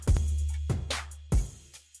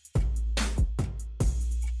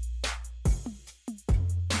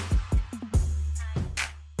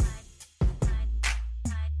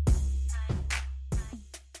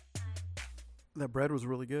That bread was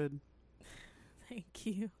really good. Thank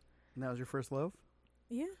you. And that was your first loaf?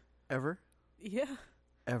 Yeah. Ever? Yeah.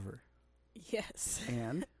 Ever. Yes.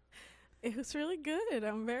 And? It was really good.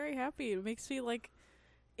 I'm very happy. It makes me like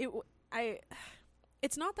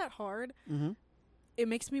it's not that hard. Mm-hmm. It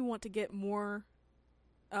makes me want to get more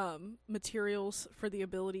materials for the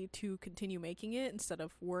ability to continue making it instead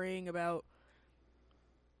of worrying about,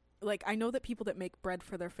 like, I know that people that make bread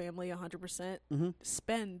for their family 100%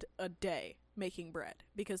 spend a day making bread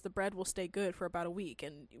because the bread will stay good for about a week,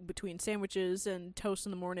 and between sandwiches and toast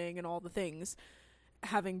in the morning and all the things,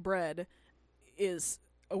 having bread is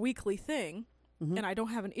a weekly thing. And I don't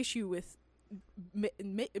have an issue with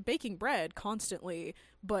baking bread constantly,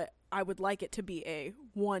 but I would like it to be a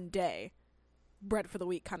one day bread for the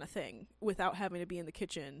week kind of thing without having to be in the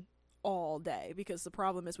kitchen all day, because the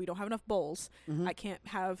problem is we don't have enough bowls. I can't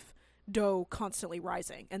have dough constantly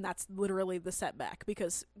rising, and that's literally the setback.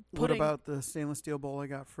 Because what about the stainless steel bowl I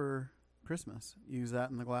got for Christmas? Use that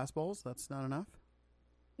in the glass bowls? That's not enough?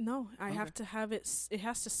 No, I have to have it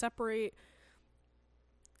has to separate.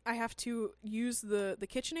 I have to use the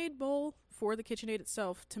KitchenAid bowl for the KitchenAid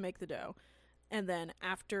itself to make the dough, and then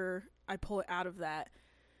after I pull it out of that,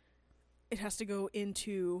 it has to go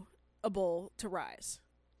into a bowl to rise.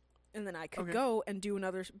 And then I could go and do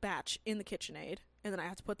another batch in the KitchenAid, and then I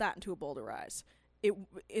have to put that into a bowl to rise.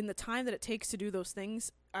 In the time that it takes to do those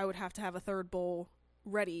things, I would have to have a third bowl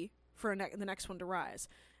ready for the next one to rise.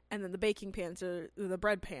 And then the baking pans the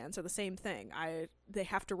bread pans are the same thing. They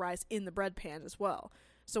have to rise in the bread pan as well.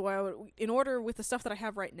 So in order with the stuff that I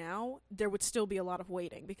have right now, there would still be a lot of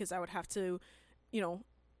waiting, because I would have to,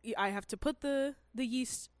 I have to put the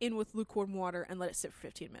yeast in with lukewarm water and let it sit for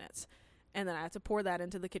 15 minutes. And then I have to pour that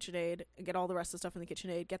into the KitchenAid and get all the rest of the stuff in the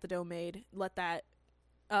KitchenAid, get the dough made, let that,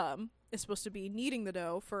 is supposed to be kneading the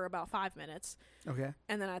dough for about 5 minutes. Okay.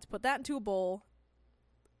 And then I have to put that into a bowl,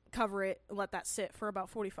 cover it, and let that sit for about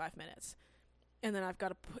 45 minutes. And then I've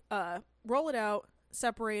got to roll it out,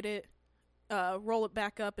 separate it, roll it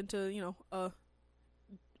back up into, a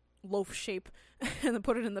loaf shape, and then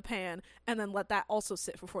put it in the pan, and then let that also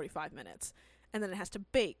sit for 45 minutes. And then it has to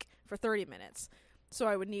bake for 30 minutes. So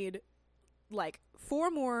I would need like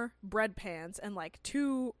 4 more bread pans and like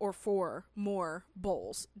 2 or 4 more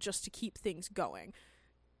bowls just to keep things going.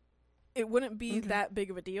 It wouldn't be that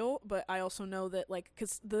big of a deal, but I also know that, like,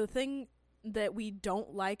 because the thing that we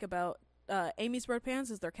don't like about Amy's bread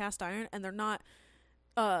pans is they're cast iron, and they're not,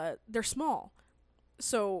 they're small.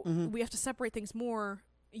 So we have to separate things more,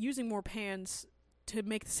 using more pans to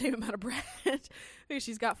make the same amount of bread. Because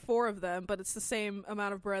she's got 4 of them, but it's the same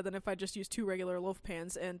amount of bread than if I just use 2 regular loaf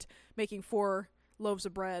pans, and making 4 loaves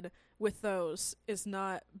of bread with those is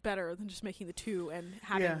not better than just making the 2 and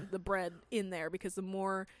having the bread in there, because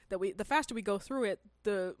the faster we go through it,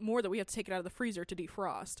 the more that we have to take it out of the freezer to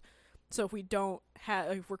defrost. So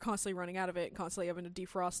if we're constantly running out of it and constantly having to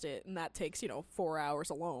defrost it, and that takes, 4 hours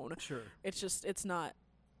alone. Sure. It's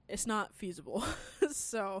not feasible.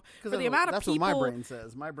 So for the amount of that's people, what my brain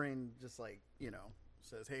says. My brain just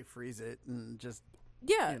says, "Hey, freeze it," and just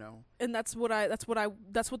and that's what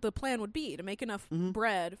the plan would be, to make enough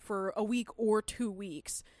bread for a week or 2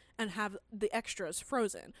 weeks and have the extras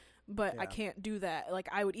frozen. But I can't do that. Like,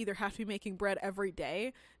 I would either have to be making bread every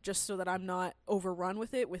day just so that I'm not overrun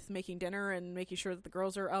with it, with making dinner and making sure that the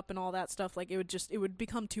girls are up and all that stuff. Like, it would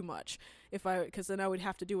become too much because then I would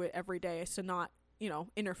have to do it every day to not,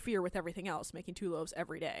 interfere with everything else, making 2 loaves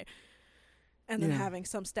every day. And then having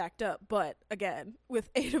some stacked up. But again, with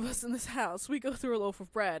 8 of us in this house, we go through a loaf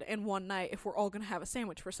of bread in one night if we're all going to have a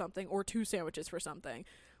sandwich for something, or 2 sandwiches for something.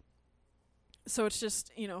 So it's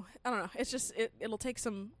just, I don't know. It's just, it'll take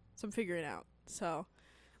some figuring out. So,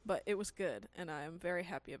 but it was good, and I'm very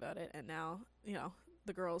happy about it. And now,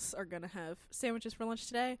 the girls are going to have sandwiches for lunch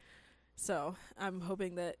today. So I'm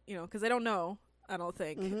hoping that, because they don't know, I don't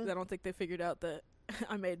think. I don't think they figured out that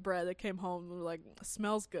I made bread that came home and were like,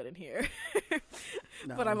 smells good in here.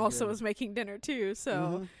 No, but I'm also was making dinner too.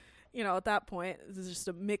 So, at that point, it's just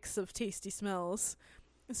a mix of tasty smells.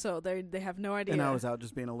 So they have no idea. And I was out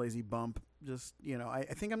just being a lazy bump. Just, I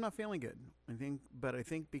think I'm not feeling good. I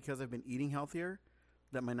think because I've been eating healthier,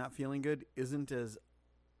 that my not feeling good isn't as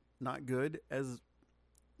not good as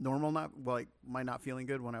normal. My not feeling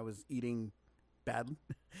good when I was eating bad,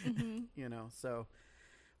 so,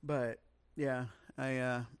 but yeah,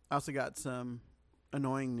 I also got some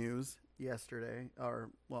annoying news yesterday, or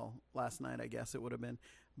last night, I guess it would have been,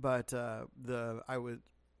 but I was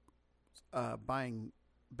buying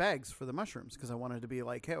bags for the mushrooms because I wanted to be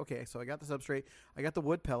like, hey, okay, so I got the substrate, I got the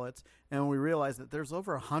wood pellets, and we realized that there's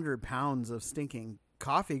over 100 pounds of stinking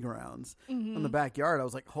coffee grounds Mm-hmm. in the backyard. I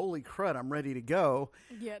was like, holy crud, I'm ready to go.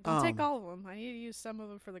 Yeah, don't take all of them. I need to use some of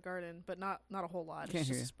them for the garden, but not a whole lot. Can't It's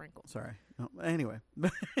hear just you. a sprinkle. Sorry. No, anyway.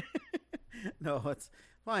 No, it's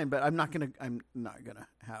fine, but I'm not gonna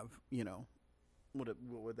have, what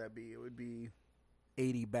would that be? It would be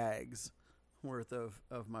 80 bags worth of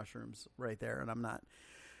mushrooms right there, and I'm not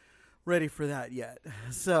ready for that yet.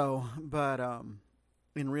 So, but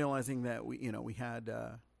in realizing that we had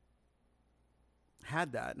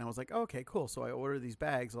that, and I was like, okay, cool. So I ordered these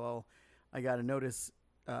bags. Well, I got a notice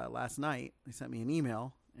last night. They sent me an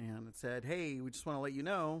email, and it said, hey, we just want to let you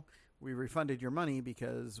know we refunded your money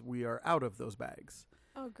because we are out of those bags.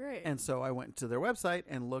 Oh, great. And so I went to their website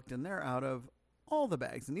and looked, and they're out of all the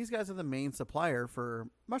bags. And these guys are the main supplier for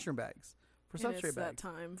mushroom bags, for And substrate it's that bags.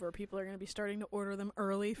 time where people are going to be starting to order them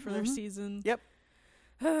early for their Mhm. season. Yep.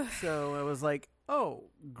 So I was like, oh,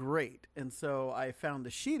 great. And so I found the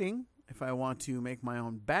sheeting if I want to make my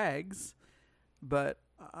own bags. But,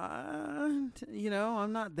 I'm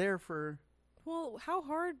not there for... Well, how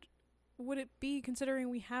hard would it be considering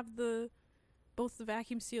we have both the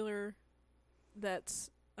vacuum sealer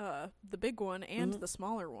that's the big one and Mhm. the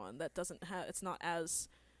smaller one that doesn't have, it's not as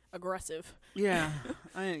aggressive. Yeah.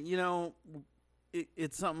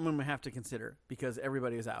 It's something we have to consider because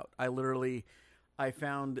everybody is out. I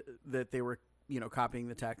found that they were, copying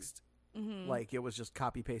the text. Mm-hmm. Like it was just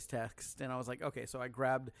copy paste text, and I was like, okay, so I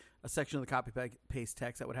grabbed a section of the copy paste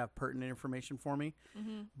text that would have pertinent information for me,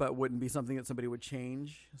 Mm-hmm. but wouldn't be something that somebody would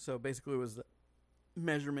change. So basically, it was the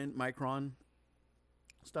measurement micron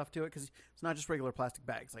stuff to it because it's not just regular plastic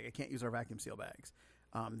bags. Like I can't use our vacuum seal bags.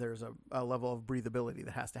 There's a level of breathability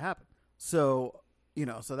that has to happen. So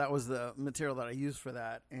so that was the material that I used for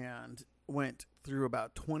that, and went through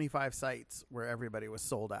about 25 sites where everybody was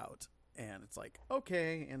sold out. And it's like,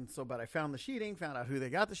 okay. And so, but I found the sheeting, found out who they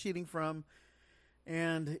got the sheeting from.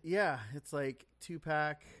 And yeah, it's like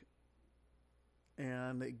 2-pack,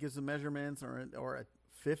 and it gives the measurements, or a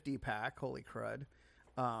 50-pack. Holy crud.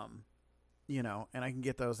 And I can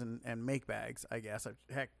get those and make bags, I guess.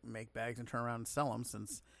 Make bags and turn around and sell them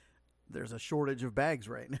since there's a shortage of bags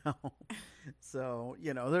right now. So,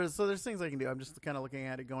 there's things I can do. I'm just kind of looking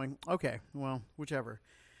at it going, okay, well, whichever.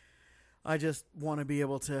 I just want to be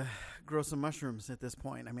able to grow some mushrooms at this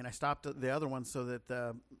point. I mean, I stopped the other ones so that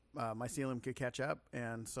the mycelium could catch up,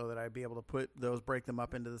 and so that I'd be able to break them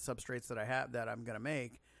up into the substrates that I have that I'm going to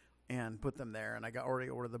make, and put them there. And I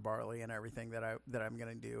already ordered the barley and everything that I'm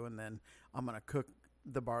going to do, and then I'm going to cook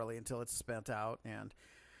the barley until it's spent out. And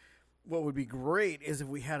what would be great is if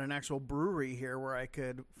we had an actual brewery here where I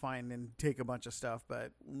could find and take a bunch of stuff,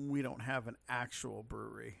 but we don't have an actual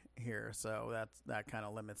brewery here, so that kind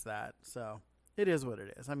of limits that. So it is what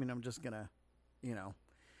it is. I mean, I'm just gonna,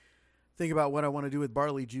 think about what I want to do with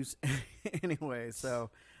barley juice anyway. So,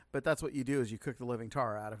 but that's what you do is you cook the living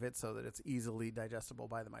tar out of it so that it's easily digestible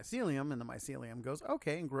by the mycelium, and the mycelium goes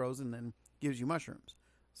okay and grows and then gives you mushrooms.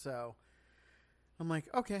 So I'm like,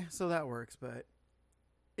 okay, so that works, but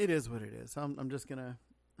it is what it is. I'm just gonna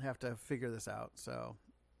have to figure this out. So,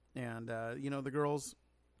 and the girls,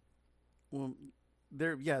 well,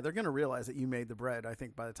 they're gonna realize that you made the bread. I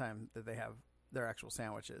think by the time that they have their actual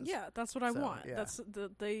sandwiches. Yeah, that's what I want. Yeah. That's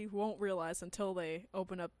they won't realize until they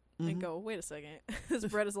open up Mhm. and go, wait a second, this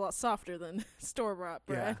bread is a lot softer than store-bought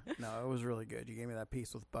bread. Yeah, no, it was really good. You gave me that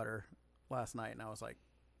piece with butter last night, and I was like,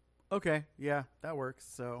 okay, yeah, that works.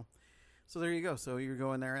 So there you go. So you're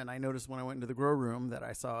going there, and I noticed when I went into the grow room that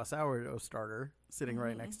I saw a sourdough starter sitting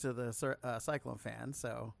right Mhm. next to the cyclone fan.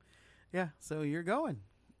 So, yeah, so you're going.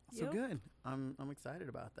 So Yep. good. I'm excited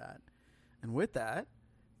about that. And with that,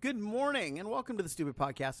 good morning, and welcome to the Stupid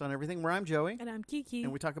Podcast on Everything, where I'm Joey, And I'm Kiki.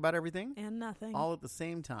 and we talk about everything and nothing. all at the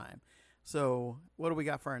same time. So what do we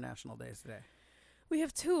got for our national days today? We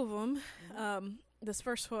have two of them. This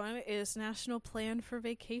first one is National Plan for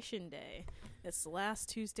Vacation Day. It's the last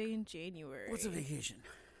Tuesday in January. What's a vacation?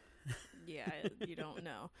 Yeah, you don't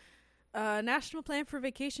know. National Plan for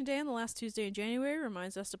Vacation Day on the last Tuesday in January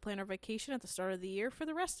reminds us to plan our vacation at the start of the year for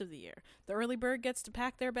the rest of the year. The early bird gets to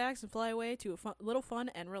pack their bags and fly away to a little fun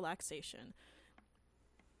and relaxation.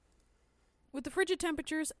 With the frigid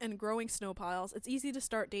temperatures and growing snow piles, it's easy to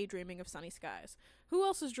start daydreaming of sunny skies. Who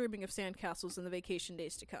else is dreaming of sandcastles in the vacation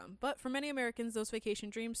days to come? But for many Americans, those vacation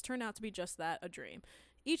dreams turn out to be just that, a dream.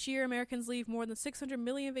 Each year, Americans leave more than 600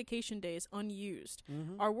 million vacation days unused.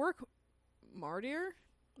 Mm-hmm. Our work martyr?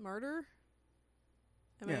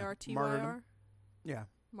 M-A-R-T-Y-R? Yeah.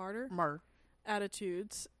 Martyr?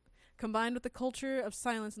 Attitudes, combined with the culture of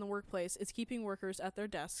silence in the workplace, is keeping workers at their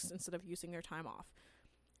desks instead of using their time off.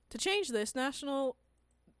 To change this, National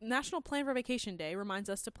National Plan for Vacation Day reminds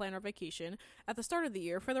us to plan our vacation at the start of the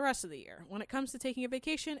year for the rest of the year. When it comes to taking a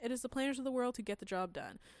vacation, it is the planners of the world who get the job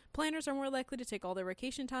done. Planners are more likely to take all their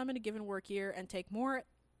vacation time in a given work year and take more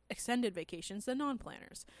extended vacations than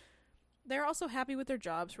non-planners. They're also happy with their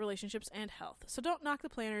jobs, relationships, and health. So don't knock the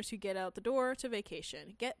planners who get out the door to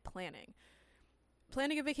vacation. Get planning.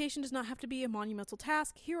 Planning a vacation does not have to be a monumental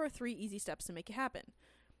task. Here are 3 easy steps to make it happen.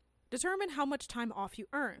 Determine how much time off you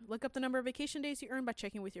earn. Look up the number of vacation days you earn by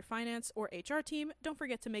checking with your finance or HR team. Don't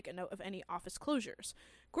forget to make a note of any office closures.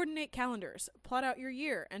 Coordinate calendars. Plot out your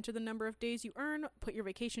year. Enter the number of days you earn. Put your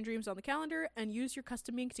vacation dreams on the calendar. And use your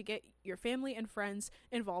custom ink to get your family and friends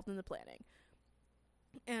involved in the planning.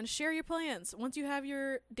 And share your plans. Once you have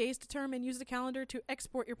your days determined, use the calendar to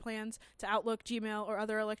export your plans to Outlook, Gmail, or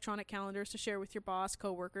other electronic calendars to share with your boss,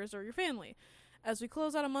 coworkers, or your family. As we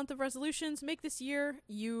close out a month of resolutions, make this the year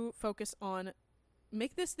you focus on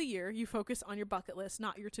your bucket list,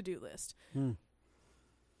 not your to-do list.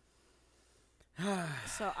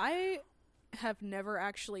 So I have never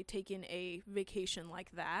actually taken a vacation like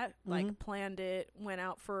that, like planned it, went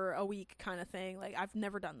out for a week kind of thing. Like, I've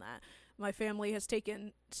never done that. My family has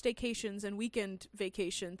taken staycations and weekend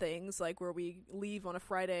vacation things, like where we leave on a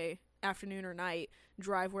Friday afternoon or night,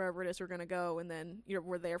 drive wherever it is we're going to go, and then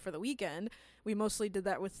we're there for the weekend. We mostly did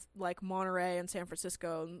that with like Monterey and San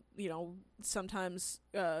Francisco. And, sometimes,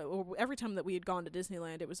 or every time that we had gone to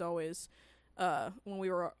Disneyland, it was always when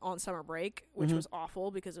we were on summer break, which was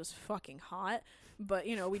awful because it was fucking hot. But,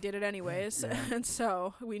 we did it anyways. Yeah. And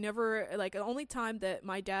so we never, like, the only time that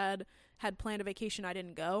my dad had planned a vacation, I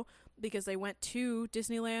didn't go because they went to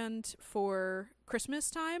Disneyland for Christmas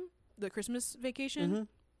time, the Christmas vacation.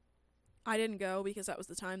 I didn't go because that was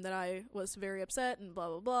the time that I was very upset and blah,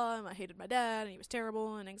 blah, blah. And I hated my dad and he was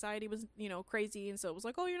terrible and anxiety was, crazy. And so it was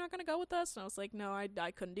like, oh, you're not going to go with us? And I was like, no,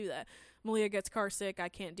 I couldn't do that. Malia gets car sick. I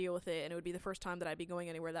can't deal with it. And it would be the first time that I'd be going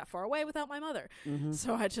anywhere that far away without my mother.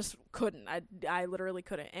 So I just couldn't. I literally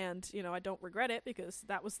couldn't. And, I don't regret it because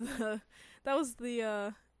that was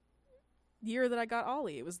the year that I got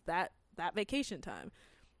Ollie. It was that vacation time.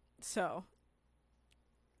 So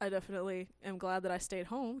I definitely am glad that I stayed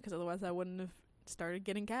home because otherwise I wouldn't have started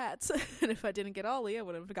getting cats. And if I didn't get Ollie, I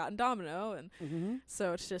would have gotten Domino. And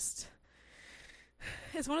so it's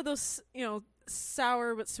one of those,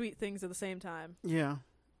 sour but sweet things at the same time. Yeah.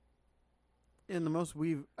 And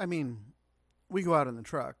we go out in the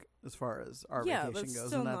truck as far as our vacation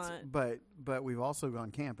goes, and that's but we've also gone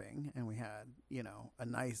camping, and we had, a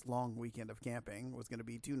nice long weekend of camping. It was going to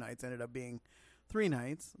be 2 nights, ended up being 3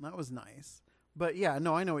 nights, and that was nice. But yeah,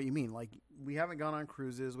 no, I know what you mean. Like, we haven't gone on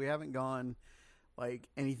cruises. We haven't gone like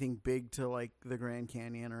anything big to like the Grand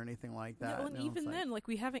Canyon or anything like that. Yeah, and even then, like,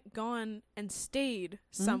 we haven't gone and stayed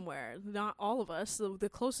somewhere. Not all of us. The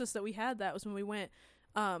closest that we had that was when we went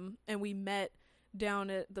and we met down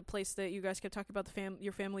at the place that you guys kept talking about.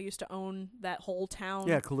 Your family used to own that whole town.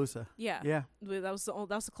 Yeah, Calusa. Yeah. That was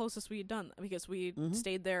the closest we had done because we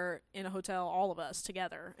stayed there in a hotel, all of us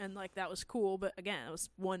together, and like that was cool. But again, it was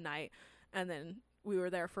one night. And then we were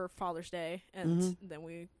there for Father's Day, and then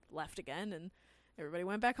we left again, and everybody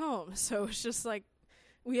went back home. So it's just like,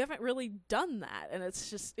 we haven't really done that, and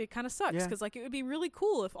it kind of sucks, because like, it would be really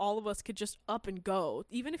cool if all of us could just up and go,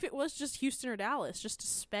 even if it was just Houston or Dallas, just to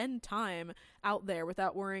spend time out there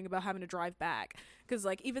without worrying about having to drive back. Because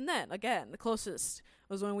like, even then, again, the closest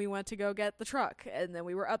was when we went to go get the truck, and then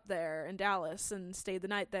we were up there in Dallas and stayed the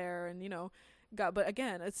night there, and but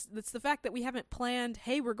again, it's the fact that we haven't planned,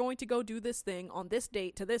 hey, we're going to go do this thing on this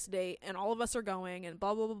date to this date, and all of us are going, and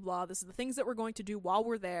blah, blah, blah, blah. This is the things that we're going to do while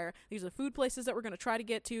we're there. These are the food places that we're going to try to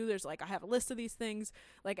get to. There's like, I have a list of these things.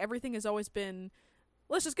 Like, everything has always been,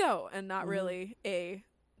 let's just go, and not really a,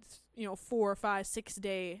 4, 5, 6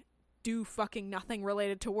 day do fucking nothing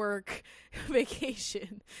related to work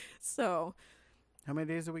vacation. So. How many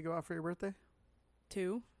days did we go out for your birthday?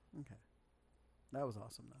 2. Okay. That was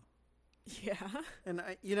awesome, though. Yeah. And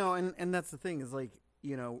and that's the thing is, like,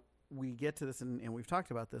 we get to this, and we've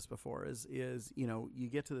talked about this before, is you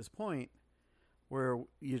get to this point where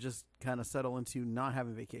you just kind of settle into not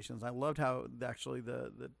having vacations. I loved how actually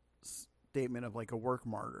the statement of like a work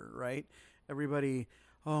martyr, right? Everybody,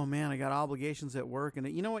 oh man, I got obligations at work, and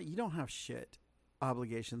you know what? You don't have shit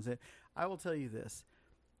obligations. I will tell you this.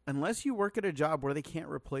 Unless you work at a job where they can't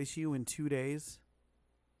replace you in 2 days,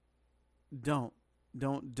 don't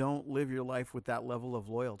live your life with that level of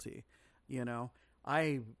loyalty.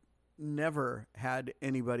 I never had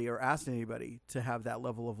anybody or asked anybody to have that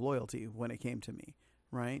level of loyalty when it came to me,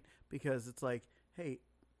 right? Because it's like, hey,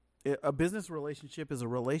 a business relationship is a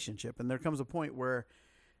relationship, and there comes a point where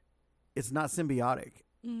it's not symbiotic.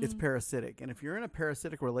 It's parasitic. And if you're in a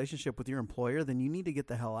parasitic relationship with your employer, then you need to get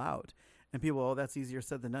the hell out. And people, oh, that's easier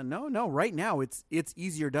said than done. No. Right now, it's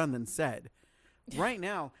easier done than said. Right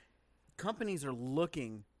now, companies are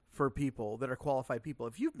looking for people that are qualified people.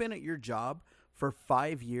 If you've been at your job for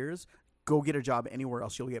 5 years, go get a job anywhere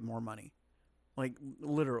else. You'll get more money. Like,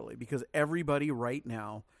 literally. Because everybody right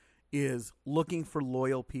now is looking for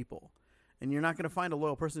loyal people. And you're not going to find a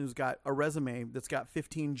loyal person who's got a resume that's got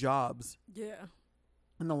 15 jobs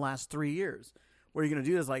in the last 3 years. What you're going to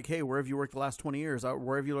do is like, hey, where have you worked the last 20 years?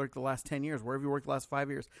 Where have you worked the last 10 years? Where have you worked the last 5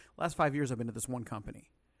 years? Last 5 years I've been at this one company.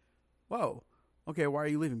 Whoa. Okay, why are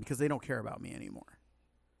you leaving? Because they don't care about me anymore.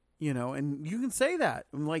 You know, and you can say that.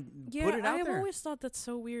 And like, put it out there. I've always thought that's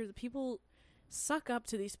so weird that people suck up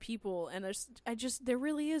to these people, and there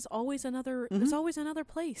really is always another, there's always another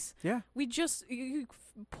place. Yeah. We just, you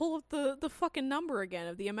pull up the fucking number again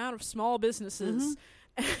of the amount of small businesses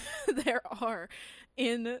there are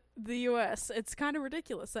in the U.S. It's kind of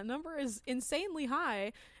ridiculous. That number is insanely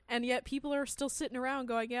high, and yet people are still sitting around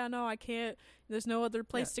going, yeah, no, I can't, there's no other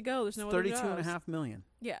place to go, there's no other jobs. 32.5 million.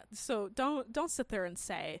 Yeah, so don't sit there and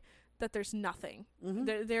say that there's nothing.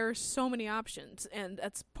 There are so many options, and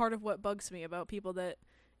that's part of what bugs me about people that,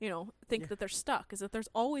 you know, think that they're stuck, is that there's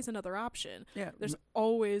always another option. Yeah. There's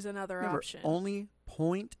always another option. Only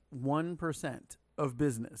 0.1% of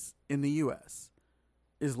business in the U.S.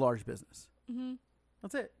 is large business.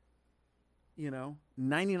 That's it. You know,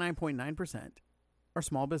 99.9% are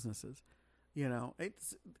small businesses. You know,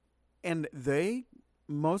 and they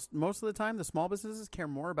most of the time, the small businesses care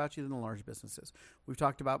more about you than the large businesses. We've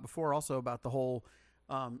talked about before also about the whole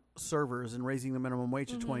servers and raising the minimum wage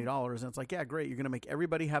to $20. And it's like, yeah, great. You're going to make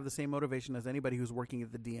everybody have the same motivation as anybody who's working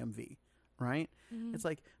at the DMV, right? It's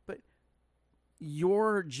like, but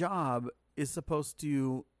your job is supposed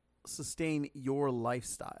to sustain your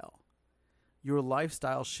lifestyle. Your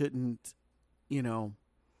lifestyle shouldn't, you know,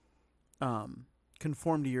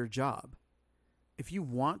 conform to your job. If you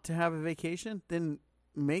want to have a vacation, then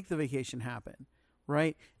make the vacation happen,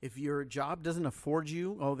 right? If your job doesn't afford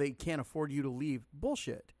you, they can't afford you to leave.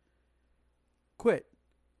 Bullshit. Quit.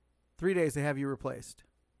 3 days, they have you replaced.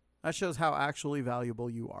 That shows how actually valuable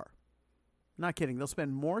you are. Not kidding. They'll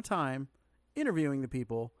spend more time interviewing the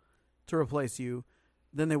people to replace you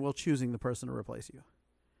than they will choosing the person to replace you.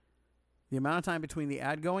 The amount of time between the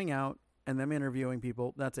ad going out and them interviewing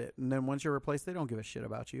people, that's it. And then once you're replaced, they don't give a shit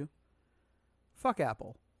about you. Fuck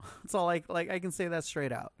Apple. It's all like I can say that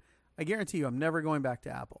straight out. I guarantee you I'm never going back to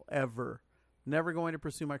Apple, ever. Never going to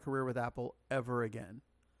pursue my career with Apple ever again.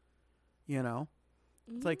 You know?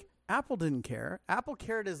 It's like, Apple didn't care. Apple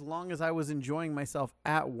cared as long as I was enjoying myself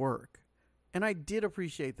at work. And I did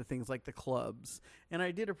appreciate the things like the clubs. And I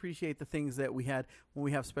did appreciate the things that we had when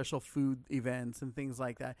we have special food events and things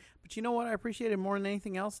like that. But you know what I appreciated more than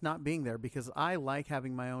anything else? Not being there, because I like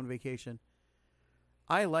having my own vacation.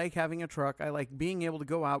 I like having a truck. I like being able to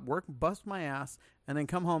go out, work, bust my ass, and then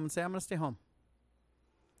come home and say, I'm going to stay home.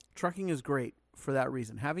 Trucking is great for that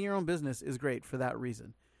reason. Having your own business is great for that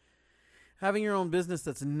reason. Having your own business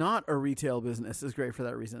that's not a retail business is great for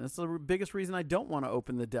that reason. It's the biggest reason I don't want to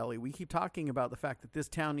open the deli. We keep talking about the fact that this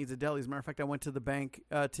town needs a deli. As a matter of fact, I went to the bank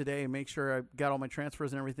today and make sure I got all my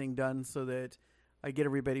transfers and everything done so that I get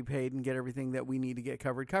everybody paid and get everything that we need to get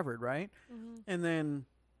covered, right? And then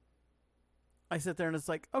I sit there and it's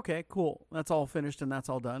like, okay, cool. That's all finished and that's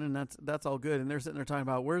all done and that's all good. And they're sitting there talking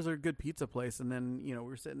about where's a good pizza place. And then, you know,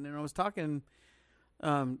 we're sitting there and I was talking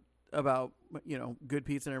about, you know, good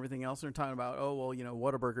pizza and everything else. And they're talking about, oh, well, you know,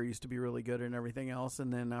 Whataburger used to be really good and everything else.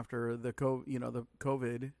 And then after the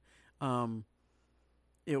COVID,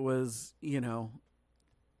 it was, you know,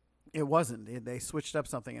 it wasn't. They switched up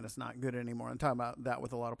something and it's not good anymore. I'm talking about that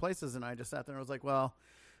with a lot of places. And I just sat there and I was like, well,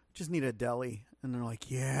 just need a deli. And they're like,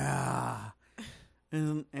 yeah.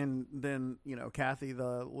 And then, you know, Kathy,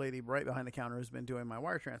 the lady right behind the counter who's been doing my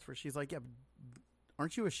wire transfer, she's like, yeah,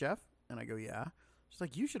 aren't you a chef? And I go, yeah. She's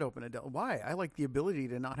like, you should open a deli. Why? I like the ability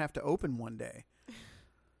to not have to open one day.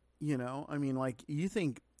 You know, I mean, like, you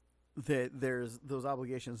think that there's those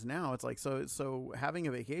obligations now. It's like, so having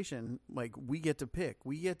a vacation, like, we get to pick.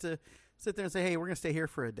 We get to sit there and say, hey, we're going to stay here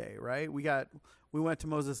for a day, right? We went to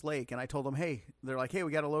Moses Lake, and I told them, hey, they're like, hey,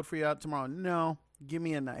 we got a load for you out tomorrow. No, give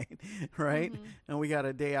me a night, right? And we got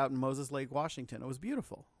a day out in Moses Lake, Washington. It was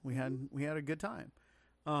beautiful. We had a good time.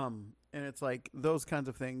 And it's like those kinds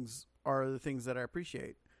of things are the things that I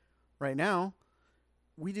appreciate. Right now,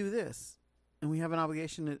 we do this, and we have an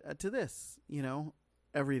obligation to this, you know,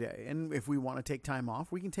 every day. And if we want to take time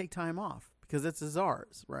off, we can take time off because it's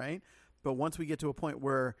ours, right? But once we get to a point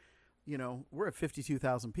where, you know, we're at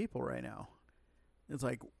 52,000 people right now, it's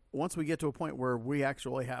like once we get to a point where we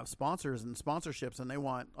actually have sponsors and sponsorships and they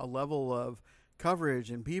want a level of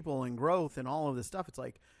coverage and people and growth and all of this stuff, it's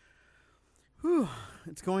like, whew,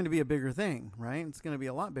 it's going to be a bigger thing, right? It's going to be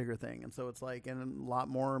a lot bigger thing. And so it's like, and a lot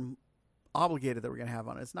more obligated that we're going to have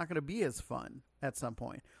on it. It's not going to be as fun at some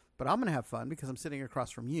point, but I'm going to have fun because I'm sitting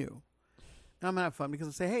across from you. And I'm going to have fun because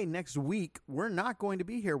I say, hey, next week, we're not going to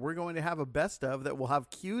be here. We're going to have a best of that we'll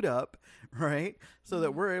have queued up, right? So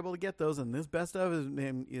that we're able to get those. And this best of is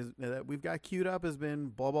that we've got queued up has been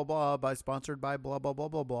blah, blah, blah, sponsored by blah, blah, blah,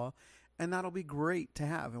 blah, blah. And that'll be great to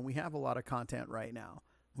have. And we have a lot of content right now.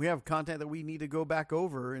 We have content that we need to go back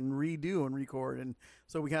over and redo and record. And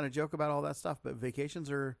so we kind of joke about all that stuff. But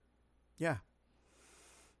vacations are, yeah,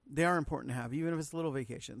 they are important to have, even if it's a little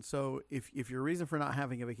vacation. So if your reason for not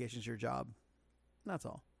having a vacation is your job, that's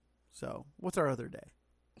all. So what's our other day?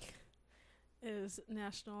 Is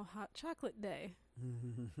National Hot Chocolate Day.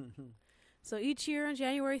 So each year on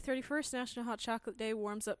January 31st, National Hot Chocolate Day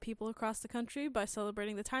warms up people across the country by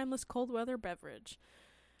celebrating the timeless cold weather beverage.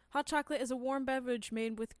 Hot chocolate is a warm beverage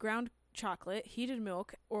made with ground chocolate, heated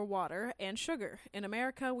milk or water, and sugar. In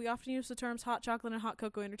America, we often use the terms hot chocolate and hot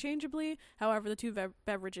cocoa interchangeably. However, the two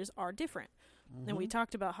beverages are different. And we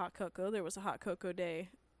talked about hot cocoa. There was a hot cocoa day.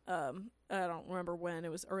 I don't remember when.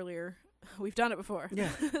 It was earlier. We've done it before. Yeah,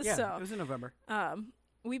 So, it was in November.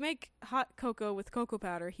 We make hot cocoa with cocoa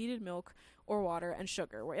powder, heated milk, or water, and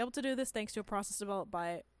sugar. We're able to do this thanks to a process developed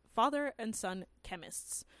by father and son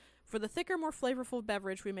chemists. For the thicker, more flavorful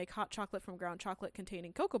beverage, we make hot chocolate from ground chocolate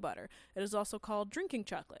containing cocoa butter. It is also called drinking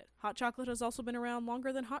chocolate. Hot chocolate has also been around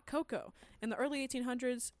longer than hot cocoa. In the early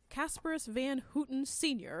 1800s, Casparus van Houten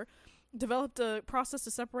Sr. developed a process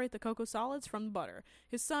to separate the cocoa solids from the butter.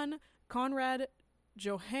 His son, Conrad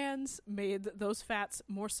Johannes, made those fats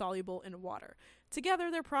more soluble in water. Together,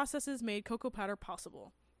 their processes made cocoa powder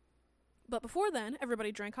possible. But before then,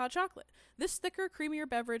 everybody drank hot chocolate. This thicker, creamier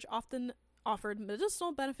beverage often offered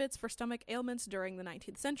medicinal benefits for stomach ailments during the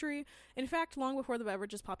 19th century. In fact, long before the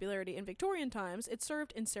beverage's popularity in Victorian times, it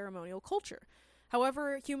served in ceremonial culture.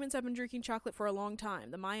 However, humans have been drinking chocolate for a long time.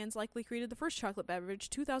 The Mayans likely created the first chocolate beverage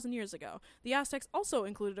 2,000 years ago. The Aztecs also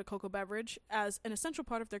included a cocoa beverage as an essential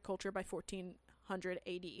part of their culture by 1400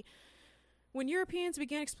 AD. When Europeans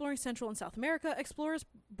began exploring Central and South America, explorers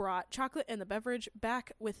brought chocolate and the beverage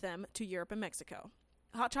back with them to Europe and Mexico.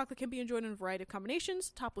 Hot chocolate can be enjoyed in a variety of combinations,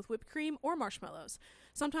 topped with whipped cream or marshmallows.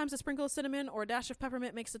 Sometimes a sprinkle of cinnamon or a dash of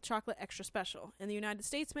peppermint makes the chocolate extra special. In the United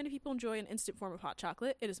States, many people enjoy an instant form of hot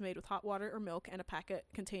chocolate. It is made with hot water or milk and a packet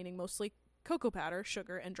containing mostly cocoa powder,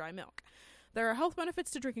 sugar, and dry milk. There are health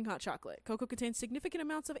benefits to drinking hot chocolate. Cocoa contains significant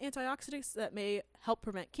amounts of antioxidants that may help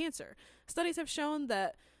prevent cancer. Studies have shown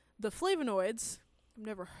that the flavonoids, I've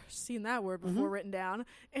never seen that word before written down,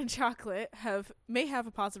 in chocolate may have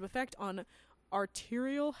a positive effect on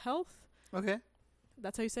arterial health. Okay.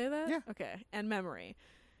 That's how you say that? Yeah. Okay. And memory.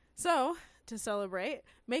 So, to celebrate,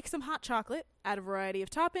 make some hot chocolate, add a variety of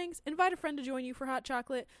toppings, invite a friend to join you for hot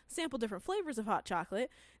chocolate, sample different flavors of hot chocolate,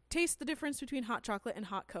 taste the difference between hot chocolate and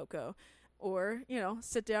hot cocoa. Or,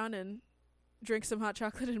 sit down and drink some hot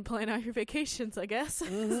chocolate and plan out your vacations, I guess.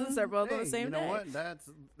 Since they're both on the same day. You know what?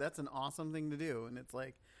 That's an awesome thing to do. And it's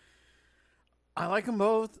like, I like them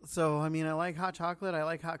both. So, I mean, I like hot chocolate. I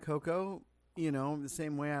like hot cocoa. The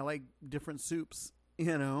same way I like different soups,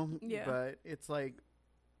 Yeah. But it's like,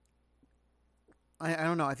 I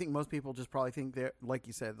don't know. I think most people just probably think they're, like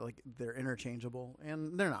you said, like they're interchangeable,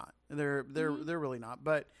 and they're not. They're really not.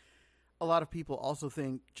 But a lot of people also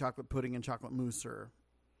think chocolate pudding and chocolate mousse are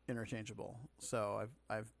interchangeable. So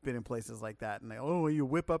I've been in places like that, and you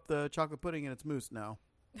whip up the chocolate pudding and it's mousse. No.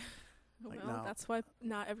 No. That's why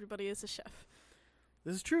not everybody is a chef.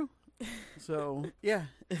 This is true. So, yeah.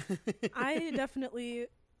 I definitely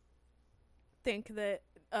think that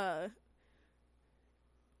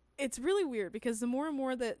it's really weird because the more and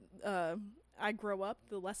more that I grow up,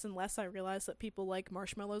 the less and less I realize that people like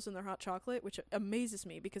marshmallows in their hot chocolate, which amazes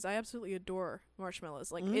me because I absolutely adore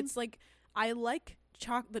marshmallows. Like, it's like I like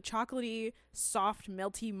the chocolatey, soft,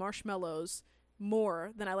 melty marshmallows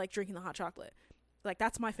more than I like drinking the hot chocolate. Like,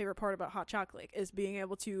 that's my favorite part about hot chocolate, is being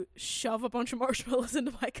able to shove a bunch of marshmallows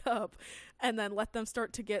into my cup and then let them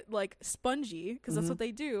start to get, like, spongy, because that's what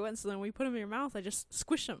they do. And so then when you put them in your mouth, I just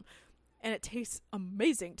squish them. And it tastes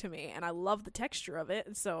amazing to me, and I love the texture of it.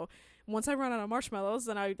 And so once I run out of marshmallows,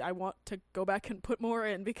 then I want to go back and put more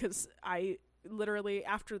in, because I literally,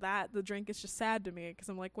 after that, the drink is just sad to me, because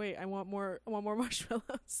I'm like, wait, I want more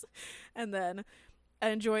marshmallows. And then I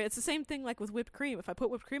enjoy it. It's the same thing like with whipped cream. If I put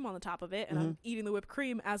whipped cream on the top of it and I'm eating the whipped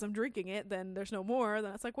cream as I'm drinking it, then there's no more.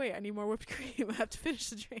 Then it's like, wait, I need more whipped cream. I have to finish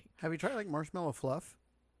the drink. Have you tried like marshmallow fluff?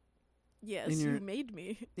 Yes, you made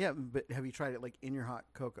me. Yeah, but have you tried it like in your hot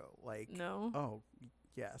cocoa? Like No. Oh,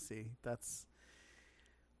 yeah. See, that's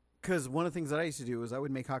because one of the things that I used to do was I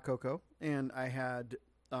would make hot cocoa, and I had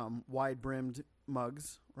wide brimmed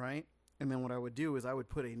mugs, right? And then what I would do is I would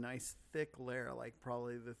put a nice thick layer, like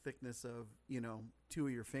probably the thickness of 2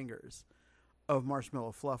 of your fingers, of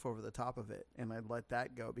marshmallow fluff over the top of it, and I'd let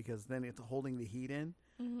that go because then it's holding the heat in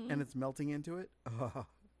and it's melting into it.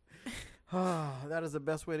 That is the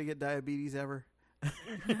best way to get diabetes ever.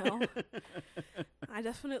 No.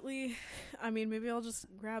 Maybe I'll just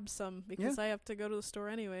grab some because I have to go to the store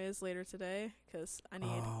anyways later today because I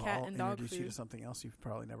need cat and dog I'll introduce food. you to something else you've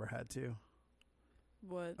probably never had too.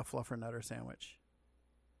 What? A Fluffernutter sandwich.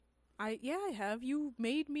 I have. You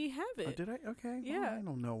made me have it. Oh, did I? Okay. Yeah. Well, I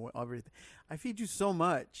don't know what everything. I feed you so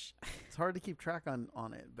much. It's hard to keep track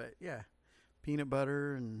on it, but yeah. Peanut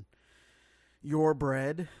butter and your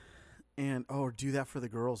bread, and do that for the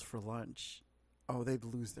girls for lunch. Oh, they'd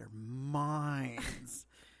lose their minds.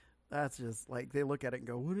 That's just like they look at it and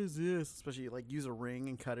go, "What is this?" Especially like use a ring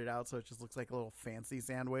and cut it out so it just looks like a little fancy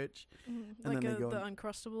sandwich. Mm-hmm. And like then they go the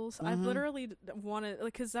Uncrustables. I've literally wanted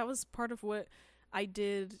because that was part of what I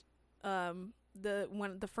did.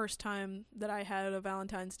 The first time that I had a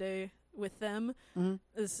Valentine's Day with them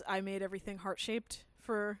is I made everything heart shaped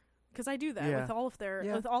because I do that with all of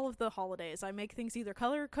with all of the holidays. I make things either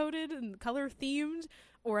color coded and color themed,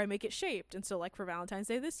 or I make it shaped. And so like for Valentine's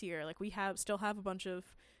Day this year, like we still have a bunch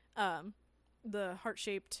of the heart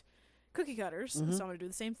shaped cookie cutters. So I'm gonna do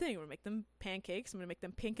the same thing. I'm gonna make them pancakes. I'm gonna make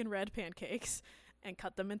them pink and red pancakes and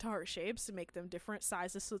cut them into heart shapes and make them different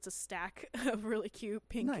sizes so it's a stack of really cute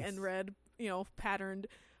pink and red, patterned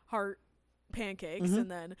heart pancakes.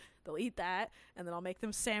 And then they'll eat that, and then I'll make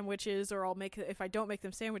them sandwiches, or if I don't make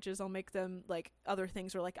them sandwiches, I'll make them like other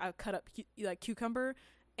things where like I'll cut up like cucumber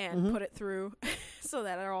and put it through so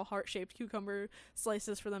that are all heart-shaped cucumber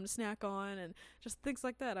slices for them to snack on, and just things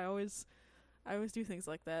like that. I always do things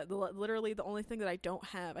like that. Literally the only thing that I don't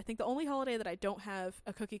have, I think the only holiday that I don't have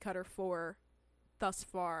a cookie cutter for thus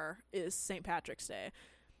far is St. Patrick's Day.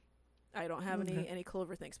 I don't have any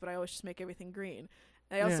clover things, but I always just make everything green.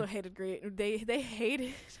 I also hated green. They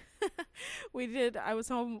hated. I was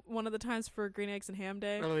home one of the times for Green Eggs and Ham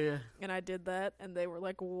Day. Oh yeah. And I did that, and they were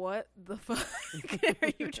like, "What the fuck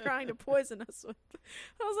are you trying to poison us with?"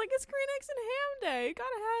 I was like, "It's Green Eggs and Ham Day.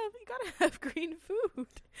 You gotta have green food."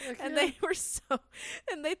 Okay. And they were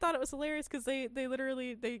and they thought it was hilarious because they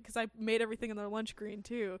literally because I made everything in their lunch green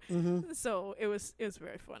too. So it was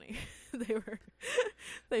very funny.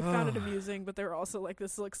 They found it amusing, but they were also like,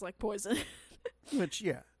 "This looks like poison." Which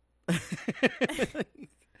isn't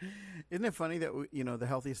it funny that the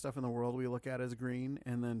healthiest stuff in the world we look at as green,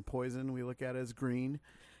 and then poison we look at as green?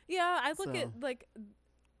 Yeah, I look at like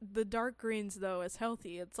the dark greens though as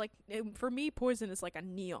healthy. It's like for me, poison is like a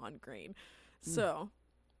neon green. So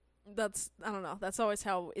I don't know. That's always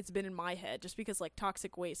how it's been in my head. Just because like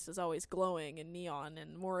toxic waste is always glowing and neon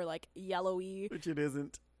and more like yellowy, which it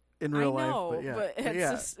isn't. In real life, but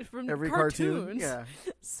it's just from every cartoons. Cartoon,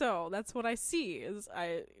 So that's what I see is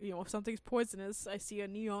if something's poisonous, I see a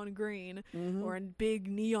neon green or a big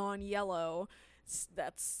neon yellow.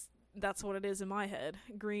 That's what it is in my head.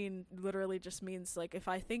 Green literally just means like if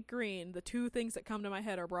I think green, the two things that come to my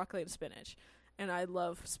head are broccoli and spinach. And I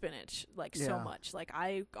love spinach so much. Like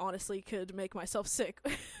I honestly could make myself sick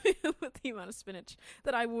with the amount of spinach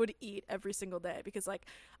that I would eat every single day because like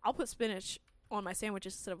I'll put spinach on my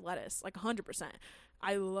sandwiches instead of lettuce, like 100%.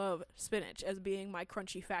 I love spinach as being my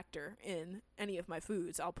crunchy factor in any of my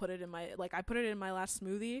foods. I'll put it in I put it in my last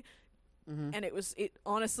smoothie, and it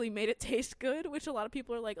honestly made it taste good, which a lot of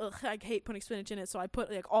people are like, ugh, I hate putting spinach in it, so I put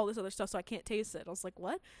like all this other stuff so I can't taste it. I was like,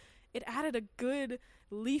 what? It added a good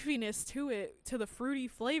leafiness to it, to the fruity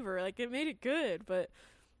flavor. Like it made it good, but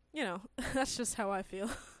that's just how I feel.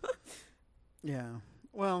 Yeah.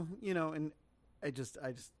 Well, and I just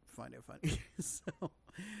find it funny.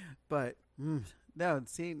 But now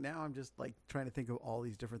I'm just like trying to think of all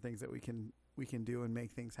these different things that we can do and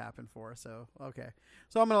make things happen for. So okay,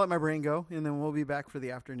 so I'm gonna let my brain go, and then we'll be back for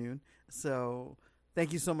the afternoon. So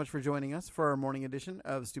thank you so much for joining us for our morning edition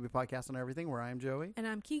of Stupid Podcast on Everything, where I'm Joey and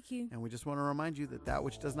I'm Kiki, and we just want to remind you that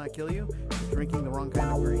which does not kill you is drinking the wrong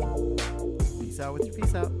kind of green. Peace out with your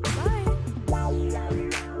peace out.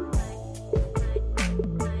 Bye.